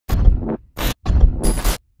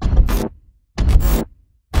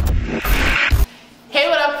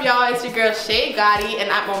y'all, it's your girl Shay Gotti, and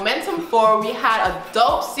at Momentum 4 we had a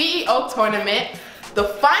dope CEO tournament. The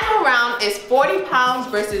final round is 40 pounds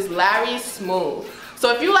versus Larry Smoove.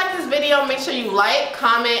 So if you like this video, make sure you like,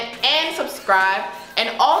 comment, and subscribe. And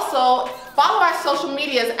also follow our social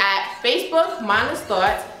medias at Facebook,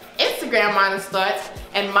 MindlezzThoughtz, Instagram, MindlezzThoughtz,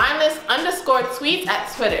 and mindless_tweets at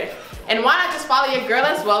Twitter. And why not just follow your girl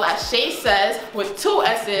as well, as Shay says, with 2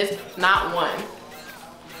 S's, not 1.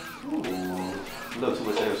 Ooh, a little too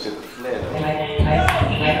much energy to flare.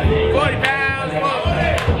 40 pounds, 40.